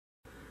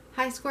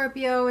Hi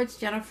Scorpio, it's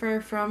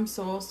Jennifer from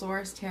Soul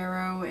Source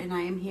Tarot, and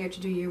I am here to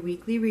do your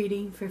weekly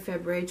reading for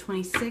February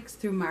 26th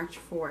through March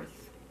 4th.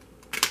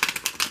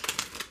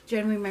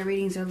 Generally my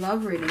readings are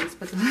love readings,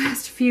 but the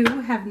last few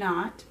have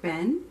not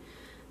been,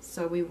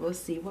 so we will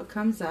see what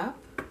comes up.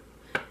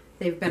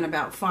 They've been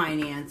about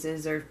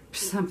finances or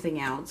something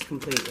else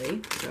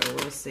completely, so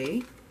we'll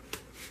see.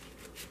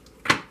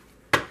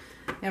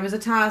 It was a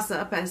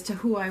toss-up as to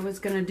who I was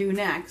going to do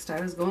next. I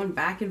was going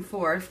back and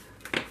forth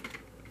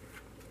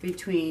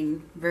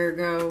between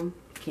Virgo,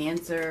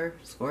 Cancer,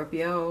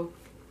 Scorpio.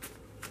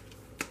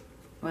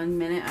 One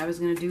minute I was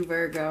going to do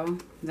Virgo,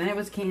 then it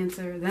was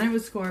Cancer, then it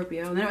was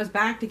Scorpio, then it was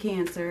back to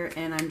Cancer,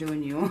 and I'm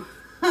doing you.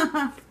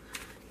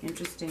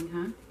 Interesting,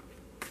 huh?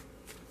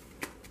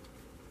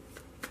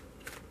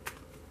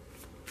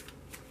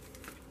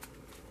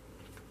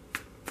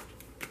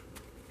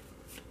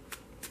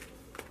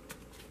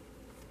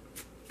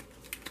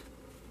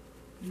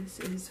 This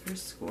is for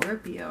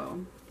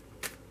Scorpio.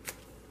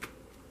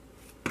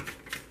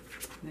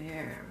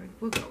 There,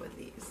 we'll go with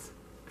these.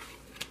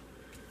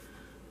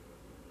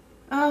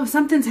 Oh,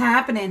 something's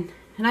happening.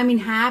 And I mean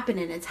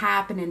happening. It's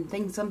happening.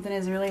 Something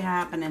is really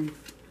happening.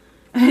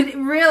 It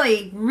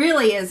really,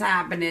 really is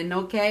happening,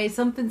 okay?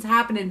 Something's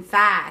happening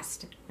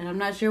fast. And I'm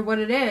not sure what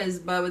it is,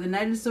 but with the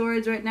Knight of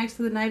Swords right next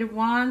to the Knight of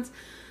Wands,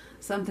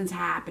 something's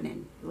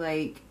happening.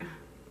 Like,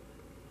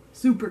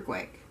 super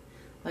quick.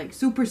 Like,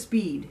 super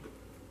speed.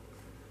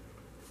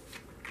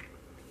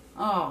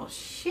 Oh,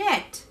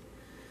 shit.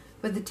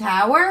 With the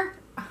Tower?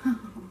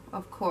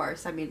 Of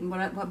course. I mean,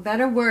 what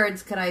better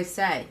words could I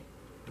say?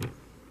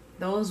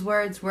 Those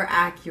words were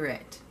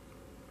accurate.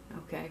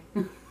 Okay.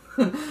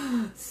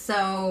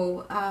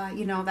 So,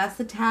 you know, that's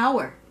the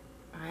Tower.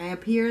 It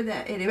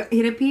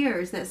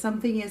appears that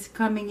something is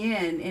coming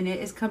in, and it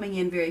is coming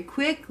in very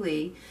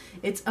quickly.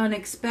 It's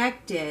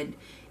unexpected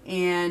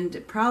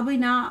and probably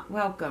not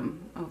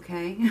welcome,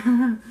 okay?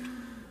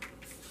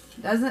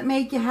 Doesn't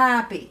make you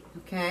happy,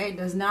 okay?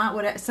 Does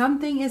not.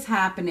 Something is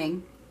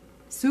happening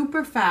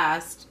super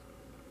fast,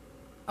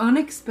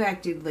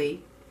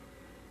 unexpectedly,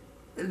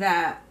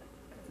 that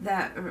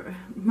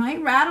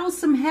might rattle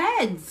some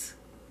heads.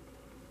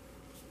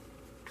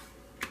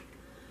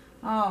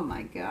 Oh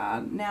my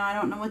God. Now I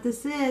don't know what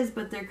this is,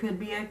 but there could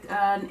be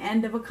an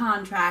end of a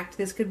contract.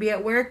 This could be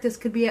at work, this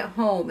could be at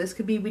home. This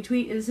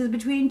is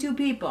between two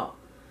people.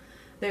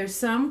 There's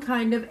some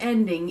kind of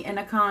ending in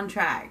a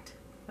contract.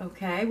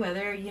 Okay,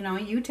 whether, you know,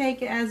 you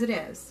take it as it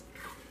is.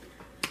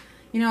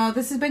 You know,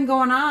 this has been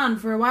going on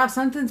for a while.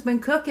 Something's been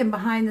cooking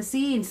behind the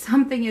scenes.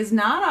 Something is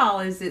not all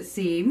as it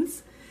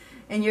seems.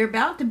 And you're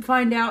about to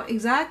find out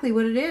exactly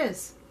what it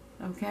is.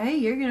 Okay,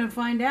 you're going to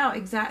find out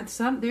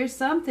there's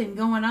something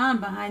going on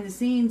behind the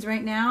scenes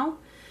right now.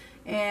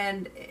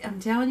 And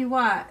I'm telling you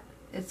what,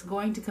 it's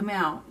going to come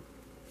out.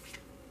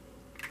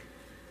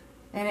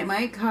 And it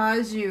might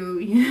cause you,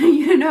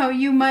 you know,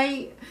 you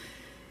might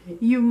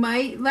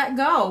let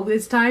go.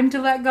 It's time to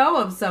let go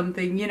of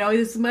something. You know,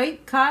 this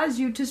might cause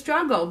you to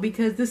struggle,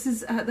 because this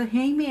is, the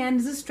Hangman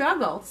is a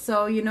struggle.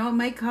 So, you know, it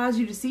might cause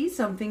you to see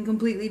something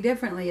completely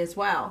differently as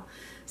well.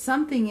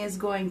 Something is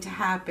going to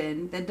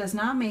happen that does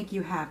not make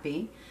you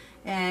happy.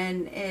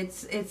 And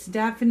it's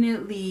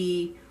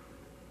definitely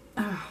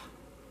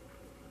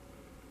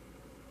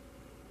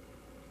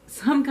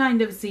some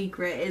kind of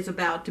secret is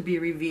about to be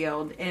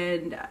revealed,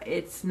 and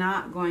it's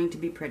not going to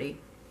be pretty.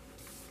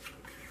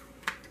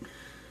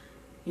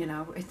 You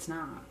know, it's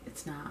not.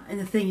 And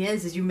the thing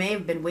is you may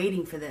have been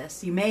waiting for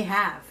this. You may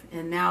have.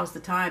 And now's the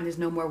time. There's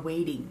no more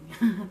waiting.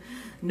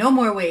 No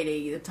more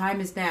waiting. The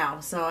time is now.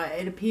 So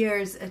it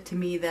appears to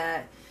me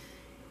that,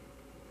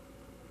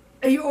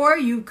 or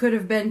you could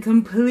have been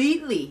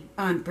completely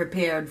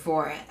unprepared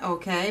for it,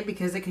 okay?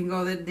 Because it can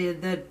go,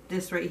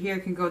 this right here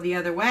can go the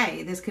other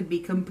way. This could be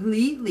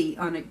completely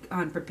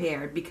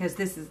unprepared, because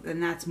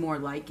and that's more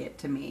like it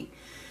to me.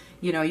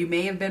 You know, you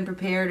may have been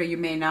prepared or you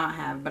may not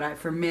have, but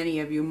for many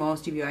of you,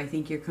 most of you, I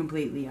think you're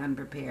completely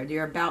unprepared.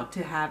 You're about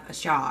to have a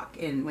shock,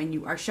 and when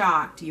you are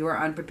shocked, you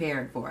are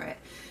unprepared for it.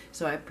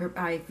 So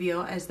I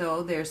feel as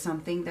though there's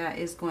something that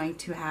is going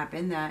to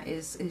happen that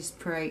is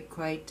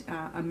quite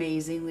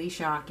amazingly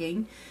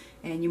shocking,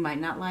 and you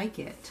might not like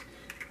it.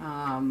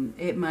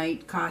 It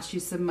might cost you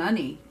some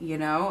money, you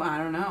know, I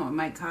don't know. It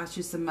might cost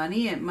you some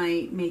money. It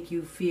might make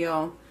you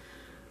feel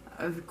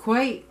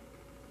quite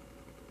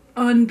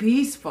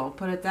unpeaceful,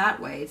 put it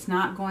that way. It's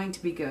not going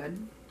to be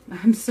good.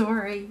 I'm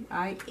sorry.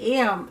 I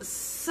am.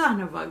 Son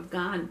of a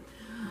gun.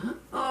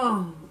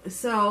 Oh,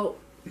 so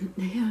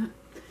yeah.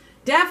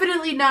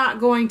 Definitely not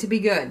going to be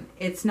good.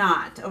 It's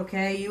not,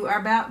 okay?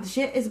 The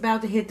shit is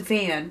about to hit the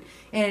fan,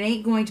 and it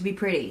ain't going to be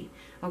pretty,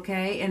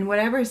 okay? And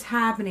whatever's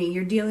happening,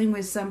 you're dealing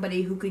with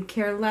somebody who could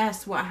care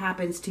less what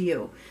happens to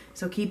you.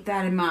 So keep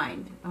that in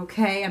mind,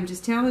 okay? I'm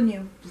just telling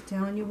you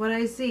what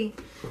I see.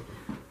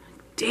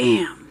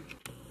 Damn.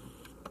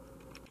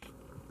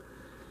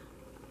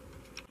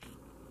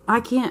 I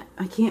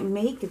can't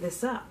make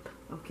this up,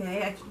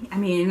 okay? I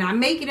mean, I'm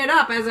making it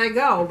up as I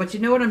go, but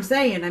you know what I'm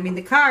saying. I mean,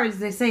 the cards,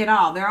 they say it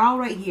all. They're all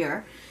right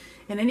here.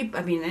 And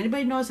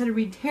anybody knows how to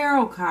read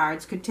tarot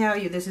cards could tell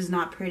you this is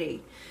not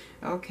pretty.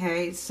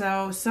 Okay,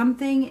 so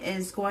something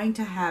is going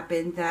to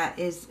happen that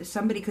is,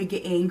 somebody could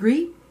get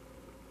angry.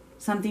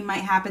 Something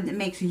might happen that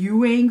makes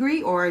you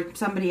angry or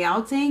somebody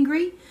else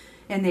angry,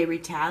 and they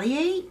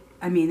retaliate.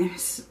 I mean,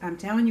 I'm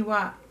telling you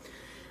what,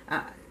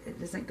 it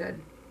isn't good.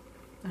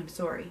 I'm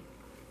sorry.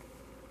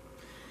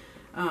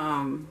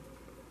 And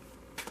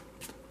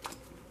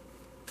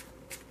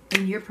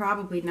you're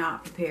probably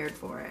not prepared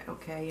for it,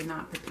 okay? You're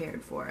not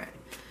prepared for it.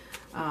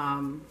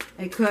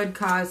 It could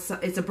cause,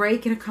 it's a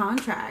break in a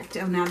contract.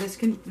 Oh, now this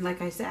can,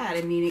 like I said,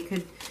 I mean,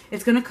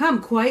 it's going to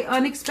come quite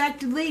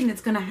unexpectedly, and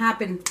it's going to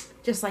happen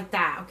just like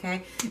that,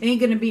 okay? It ain't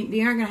going to be,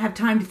 you aren't going to have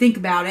time to think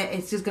about it.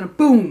 It's just going to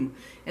boom.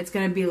 It's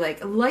going to be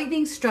like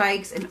lightning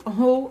strikes, and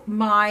oh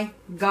my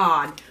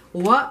God,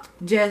 what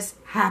just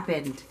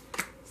happened?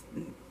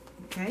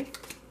 Okay?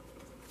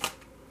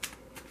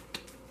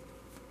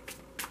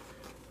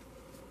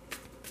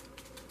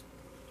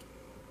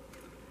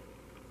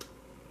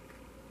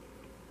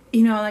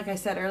 You know, like I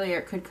said earlier,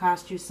 it could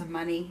cost you some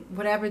money.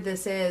 Whatever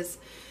this is,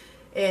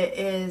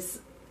 it's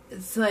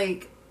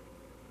like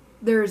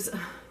you're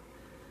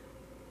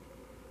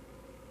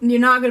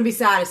not going to be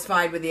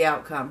satisfied with the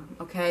outcome,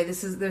 okay?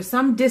 There's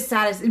some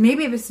dissatisfaction.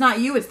 Maybe if it's not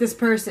you, it's this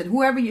person.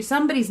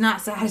 Somebody's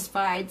not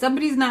satisfied.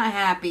 Somebody's not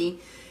happy,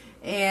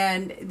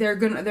 and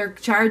they're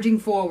charging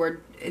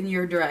forward in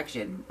your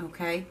direction,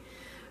 okay?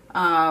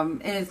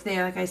 And if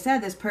like I said,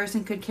 this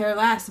person could care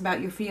less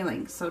about your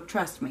feelings. So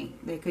trust me,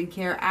 they could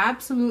care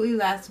absolutely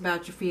less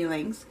about your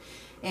feelings.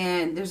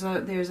 And there's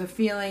a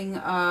feeling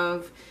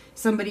of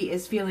somebody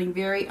is feeling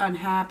very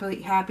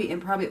happy,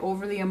 and probably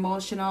overly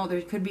emotional.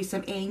 There could be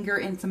some anger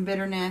and some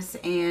bitterness,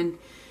 and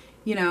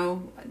you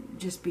know,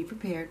 just be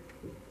prepared.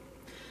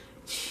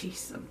 Jeez,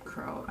 some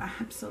crow,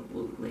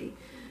 absolutely.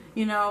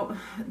 You know,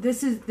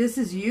 this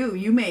is you.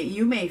 You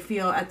may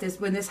feel at this,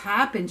 when this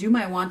happens, you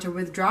might want to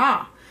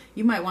withdraw.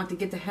 You might want to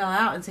get the hell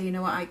out and say, you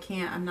know what, I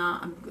can't,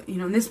 you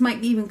know, and this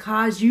might even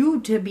cause you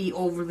to be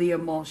overly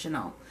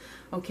emotional.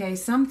 Okay,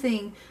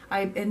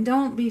 and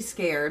don't be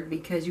scared,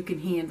 because you can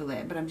handle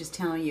it, but I'm just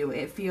telling you,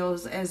 it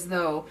feels as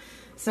though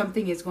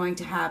something is going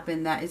to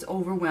happen that is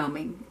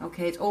overwhelming.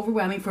 Okay, it's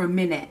overwhelming for a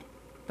minute,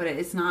 but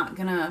it's not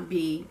gonna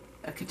be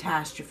a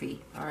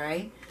catastrophe, all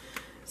right?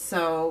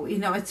 So, you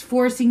know, it's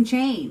forcing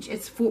change.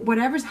 It's for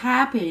whatever's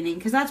happening,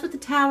 because that's what the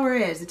Tower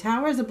is. The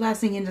Tower is a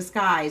blessing in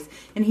disguise,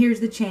 and here's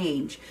the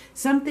change.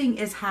 Something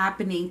is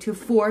happening to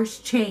force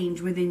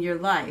change within your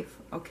life,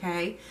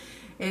 okay?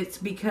 It's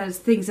because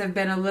things have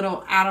been a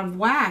little out of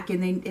whack,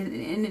 and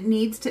it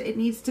needs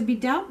to be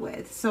dealt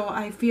with. So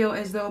I feel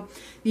as though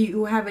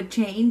you have a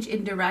change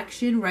in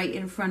direction right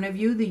in front of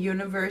you. The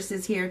universe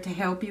is here to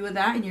help you with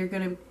that, and you're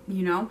going to,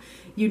 you know,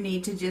 you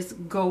need to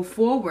just go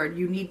forward.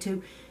 You need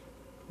to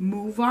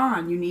move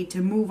on. You need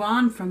to move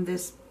on from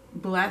this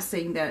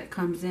blessing that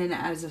comes in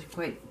as a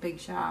quite big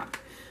shock.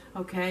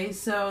 Okay,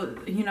 so,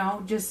 you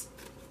know, just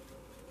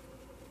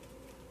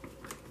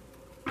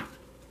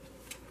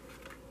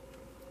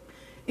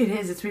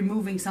it's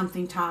removing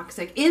something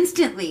toxic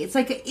instantly. It's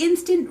like an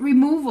instant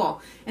removal,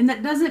 and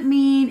that doesn't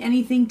mean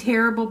anything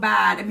terrible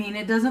bad. I mean,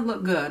 it doesn't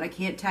look good. I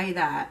can't tell you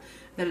that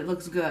it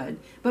looks good,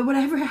 but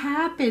whatever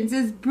happens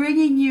is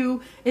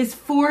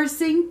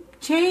forcing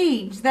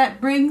change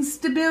that brings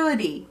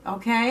stability,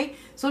 okay?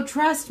 So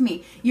trust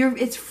me,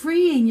 it's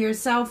freeing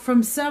yourself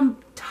from some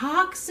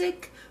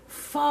toxic,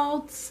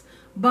 false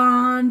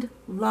bond,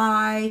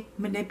 lie,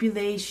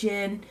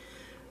 manipulation,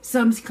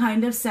 some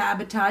kind of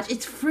sabotage.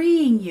 It's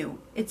freeing you.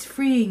 It's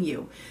freeing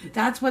you.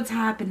 That's what's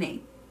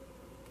happening.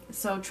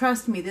 So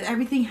trust me that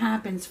everything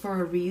happens for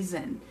a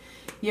reason.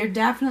 You're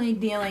definitely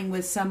dealing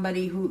with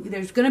somebody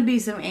there's going to be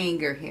some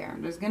anger here.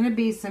 There's going to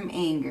be some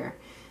anger.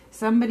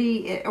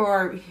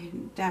 Or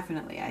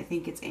definitely, I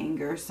think it's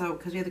anger. So,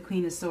 because we have the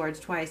Queen of Swords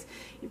twice.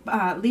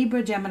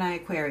 Libra, Gemini,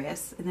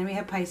 Aquarius. And then we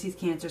have Pisces,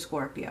 Cancer,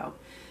 Scorpio.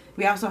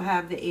 We also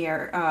have the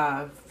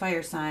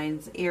fire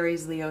signs,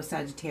 Aries, Leo,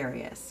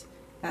 Sagittarius.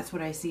 That's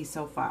what I see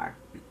so far.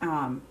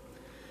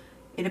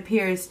 It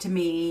appears to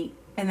me,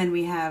 and then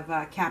we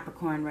have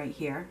Capricorn right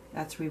here.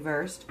 That's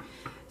reversed.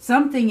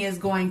 Something is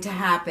going to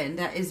happen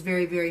that is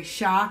very, very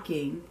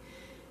shocking,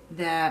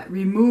 that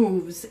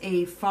removes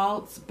a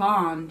false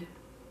bond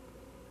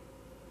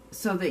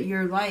so that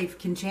your life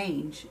can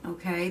change.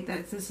 Okay,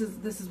 this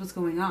is what's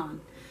going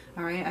on.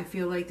 All right, I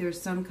feel like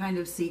there's some kind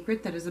of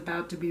secret that is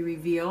about to be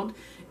revealed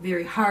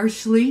very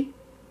harshly.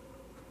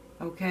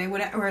 Okay,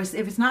 or if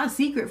it's not a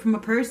secret from a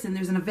person,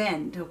 there's an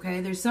event.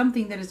 Okay, there's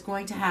something that is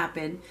going to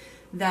happen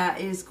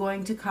that is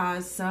going to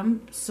cause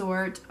some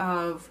sort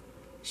of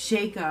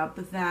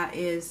shakeup that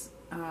is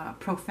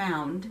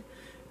profound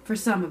for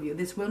some of you.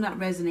 This will not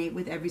resonate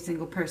with every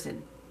single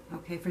person.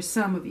 Okay, for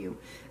some of you,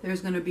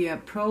 there's going to be a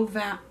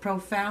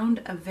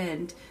profound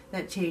event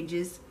that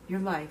changes your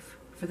life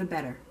for the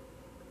better.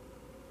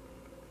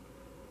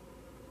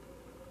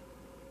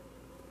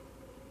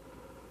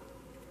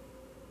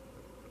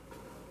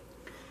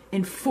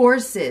 And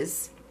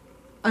forces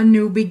a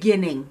new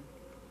beginning.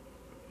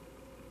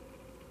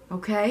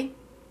 Okay?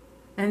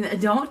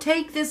 And don't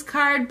take this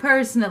card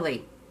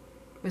personally.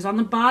 It was on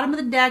the bottom of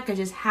the deck. I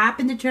just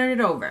happened to turn it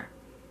over.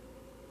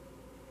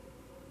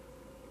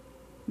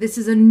 This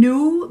is a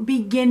new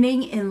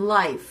beginning in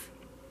life.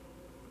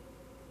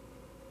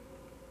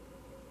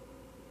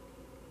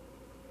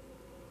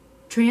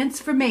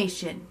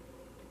 Transformation.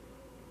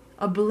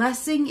 A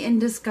blessing in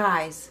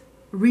disguise.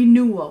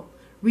 Renewal.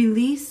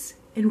 Release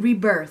and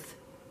rebirth.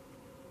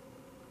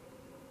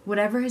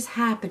 Whatever is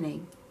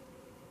happening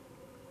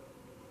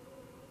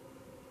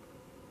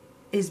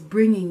is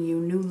bringing you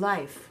new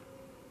life.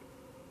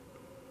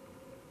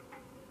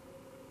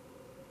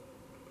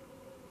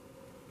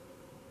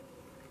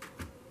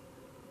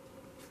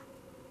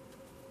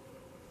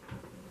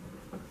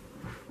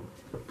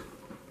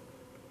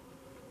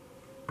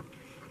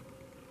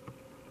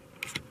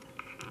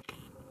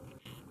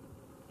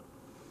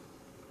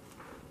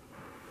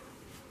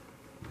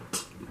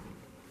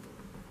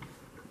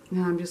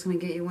 Now I'm just going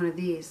to get you one of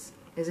these,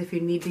 as if you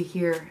need to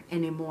hear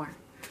any more.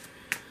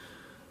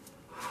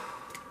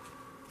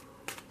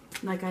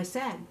 Like I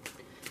said,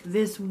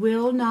 this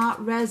will not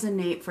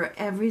resonate for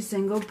every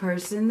single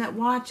person that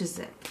watches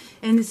it.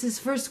 And this is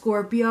for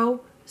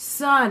Scorpio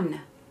Sun.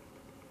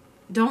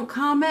 Don't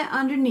comment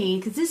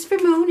underneath. Is this for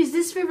Moon? Is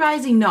this for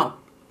Rising? No.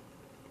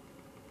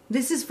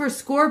 This is for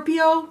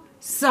Scorpio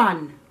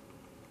Sun.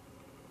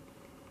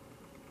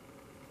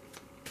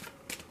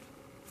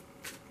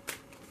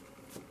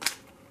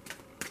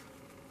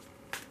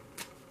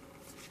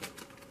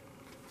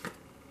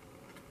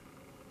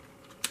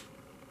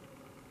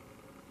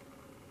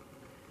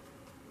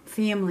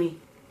 Family.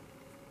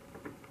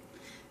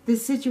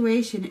 This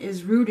situation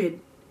is rooted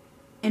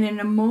in an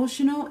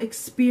emotional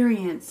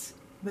experience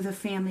with a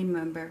family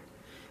member,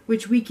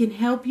 which we can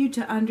help you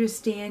to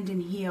understand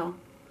and heal.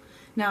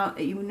 Now,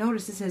 you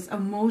notice it says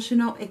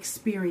emotional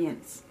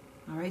experience.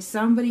 All right,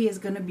 somebody is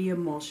going to be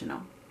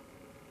emotional.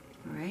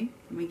 All right,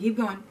 let me keep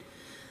going.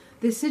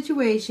 This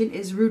situation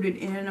is rooted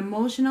in an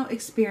emotional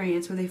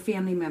experience with a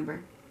family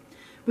member,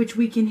 which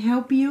we can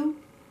help you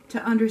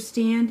to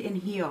understand and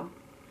heal.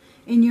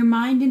 In your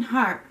mind and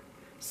heart,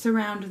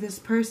 surround this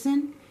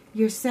person,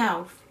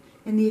 yourself,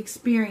 and the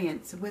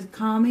experience with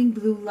calming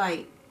blue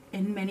light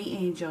and many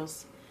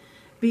angels.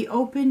 Be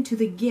open to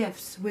the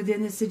gifts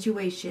within the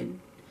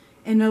situation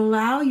and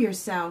allow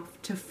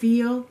yourself to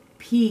feel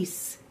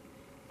peace.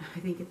 I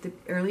think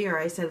earlier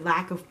I said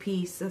lack of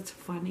peace. That's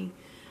funny.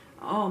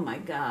 Oh my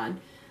God.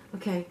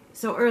 Okay,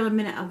 so a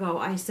minute ago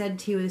I said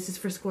to you this is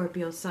for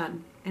Scorpio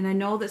Sun. And I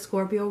know that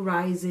Scorpio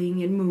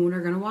Rising and Moon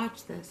are going to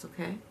watch this,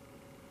 okay?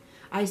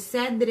 I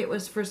said that it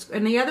was for,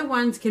 and the other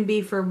ones can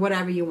be for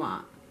whatever you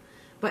want.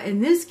 But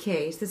in this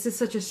case, this is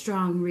such a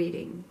strong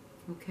reading,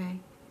 okay?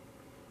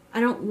 I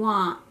don't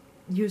want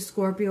you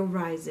Scorpio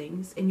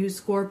Risings and you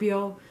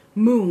Scorpio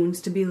Moons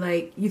to be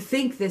like, you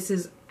think this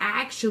is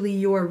actually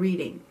your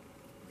reading.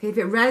 Okay, if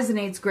it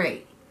resonates,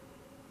 great.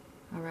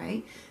 All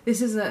right?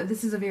 This is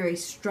a very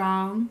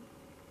strong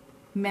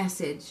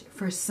message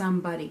for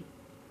somebody.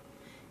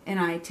 And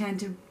I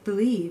tend to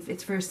believe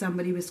it's for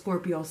somebody with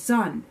Scorpio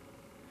Sun.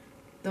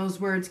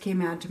 Those words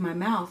came out of my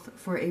mouth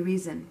for a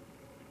reason.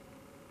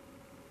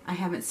 I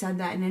haven't said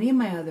that in any of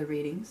my other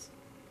readings.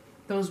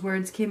 Those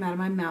words came out of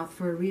my mouth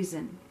for a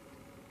reason.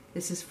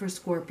 This is for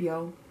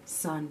Scorpio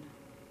Sun.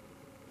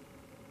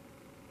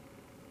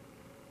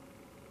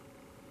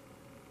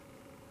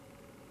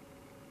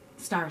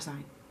 Star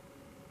sign.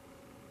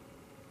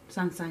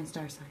 Sun sign,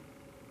 star sign.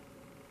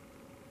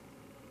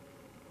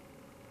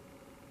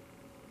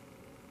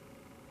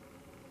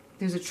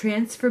 There's a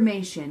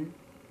transformation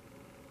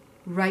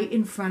right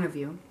in front of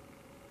you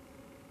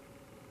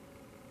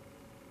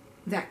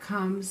that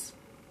comes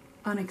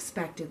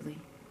unexpectedly.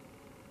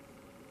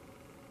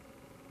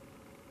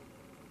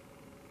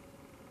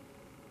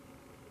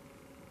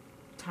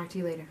 Talk to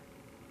you later.